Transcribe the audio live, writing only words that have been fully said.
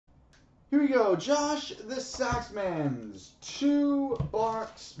Here we go. Joshthesaxman's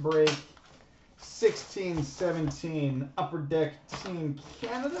 2-box break 16-17 Upper Deck Team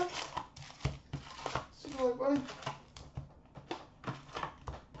Canada. See you later, buddy.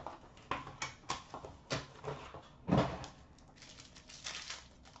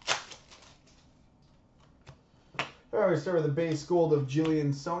 All right, we start with the base gold of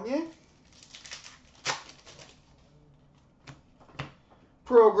Jillian Saunier.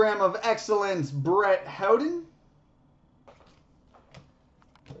 Program of Excellence, Brett Howden.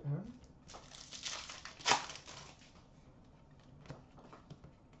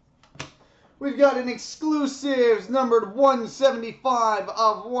 We've got an exclusives numbered 175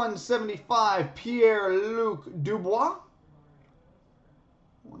 of 175, Pierre-Luc Dubois.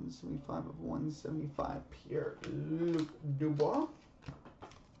 175 of 175, Pierre-Luc Dubois.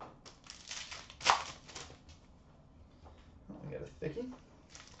 Oh, I got a thickie.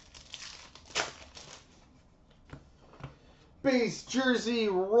 Base jersey,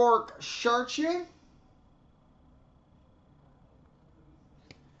 Rourke Chartier.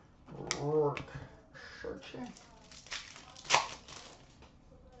 Rourke Chartier.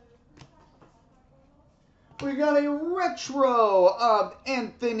 We got a retro of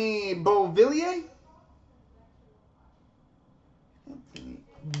Anthony Beauvillier. Anthony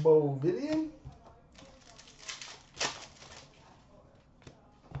Beauvillier.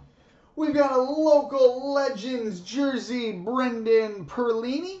 We've got a local legends jersey, Brendan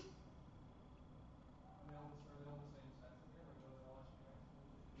Perlini.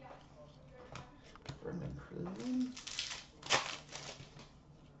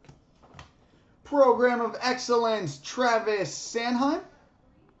 Program of Excellence, Travis Sanheim.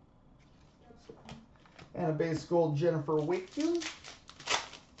 And a base gold, Jennifer Wakefield.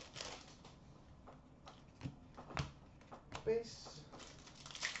 Base.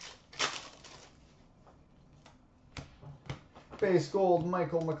 Base gold,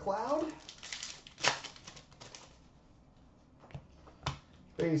 Michael McLeod.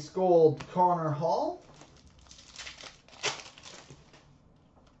 Base gold, Connor Hall.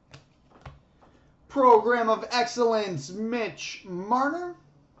 Program of Excellence, Mitch Marner.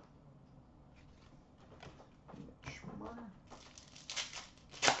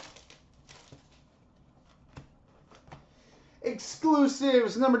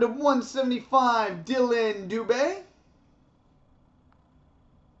 Exclusives, number to 175, Dylan Dubé.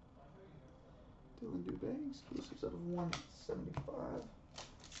 Dylan Dubé, exclusives out of 175.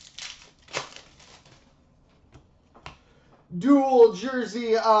 Dual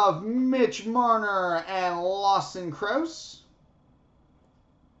jersey of Mitch Marner and Lawson Crouse.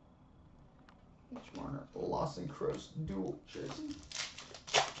 Mitch Marner, Lawson Crouse, dual jersey.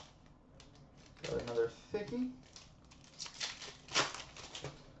 Got another thickie.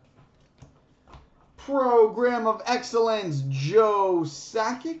 Program of Excellence, Joe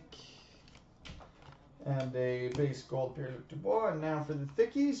Sakic. And a base gold, Pierre-Luc Dubois. And now for the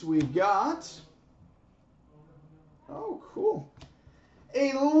thickies, we've got... Oh, cool.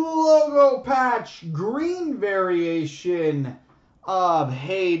 A logo patch green variation of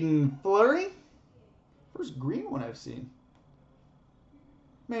Hayden Fleury. First green one I've seen.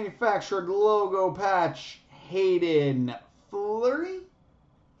 Manufactured logo patch Hayden Fleury.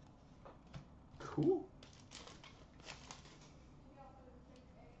 Cool.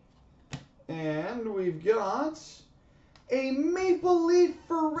 And we've got a Maple Leaf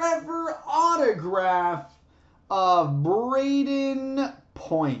Forever autograph of Braden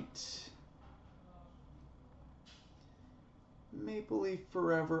Point. Maple Leaf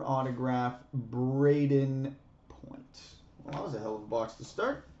Forever autograph, Braden Point. Well, that was a hell of a box to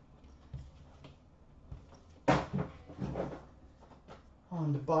start.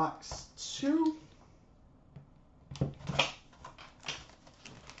 On to box 2.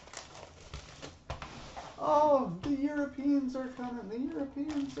 Oh, the Europeans are coming. The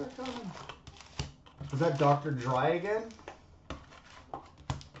Europeans are coming. Is that Dr. Dry again?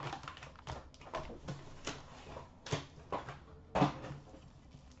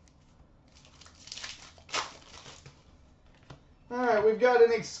 Alright, we've got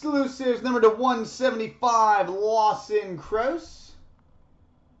an exclusives number to 175, Lawson Crouse.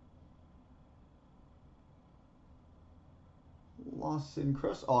 Lawson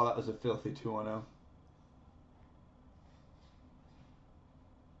Crouse. Oh, that was a filthy 2-1-0.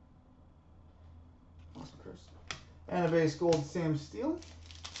 And a base gold, Sam Steele.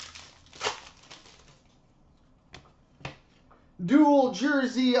 Dual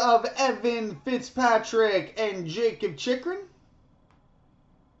jersey of Evan Fitzpatrick and Jacob Chikrin.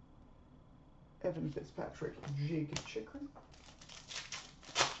 Evan Fitzpatrick, Jacob Chikrin.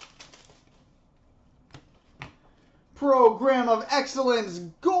 Program of Excellence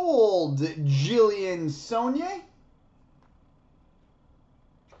Gold, Jillian Saunier.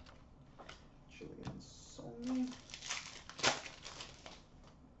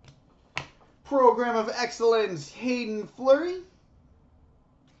 Program of Excellence, Hayden Fleury.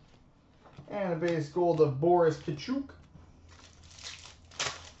 And a base gold of Boris Kachuk.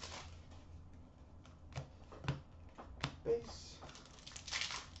 Base.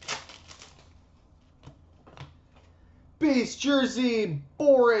 Base jersey,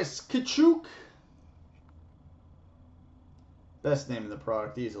 Boris Kachuk. Best name of the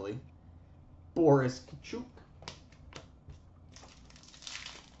product, easily. Boris Kachuk.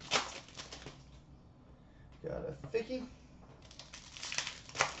 Got a thickie.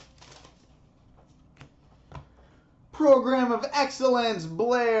 Program of Excellence,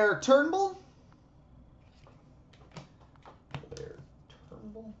 Blair Turnbull. Blair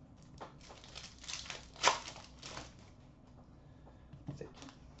Turnbull.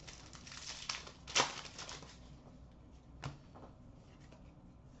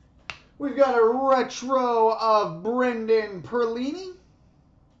 We've got a retro of Brendan Perlini.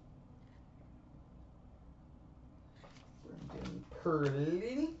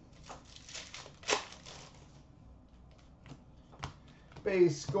 Perlini.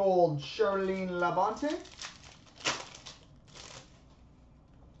 Base gold, Charlene Labonte.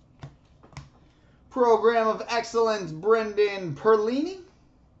 Program of Excellence, Brendan Perlini.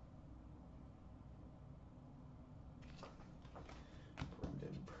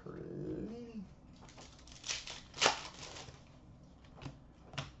 Brendan Perlini.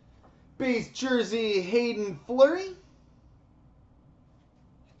 Base jersey, Hayden Fleury.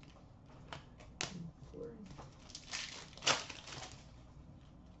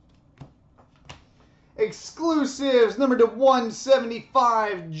 Exclusives, number to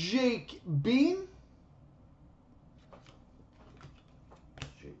 175, Jake Bean.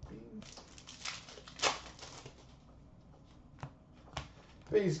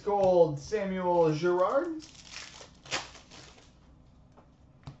 Base gold, Samuel Girard.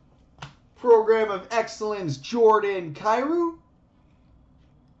 Program of Excellence, Jordan Kyrou.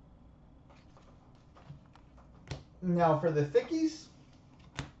 Now for the thickies.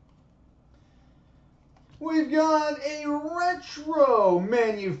 We've got a retro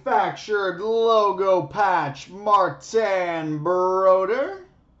manufactured logo patch, Martin Broder.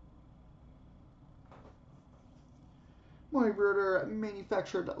 Martin Broder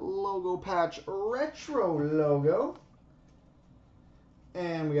manufactured logo patch, retro logo.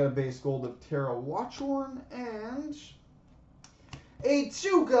 And we got a base gold of Tara Watchorn and a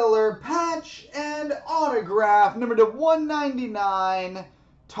two-color patch and autograph, number to 199,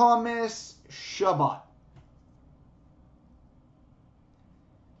 Thomas Chabot.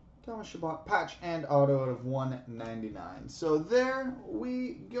 Thomas Chabot, patch and auto out of 199. So there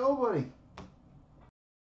we go, buddy.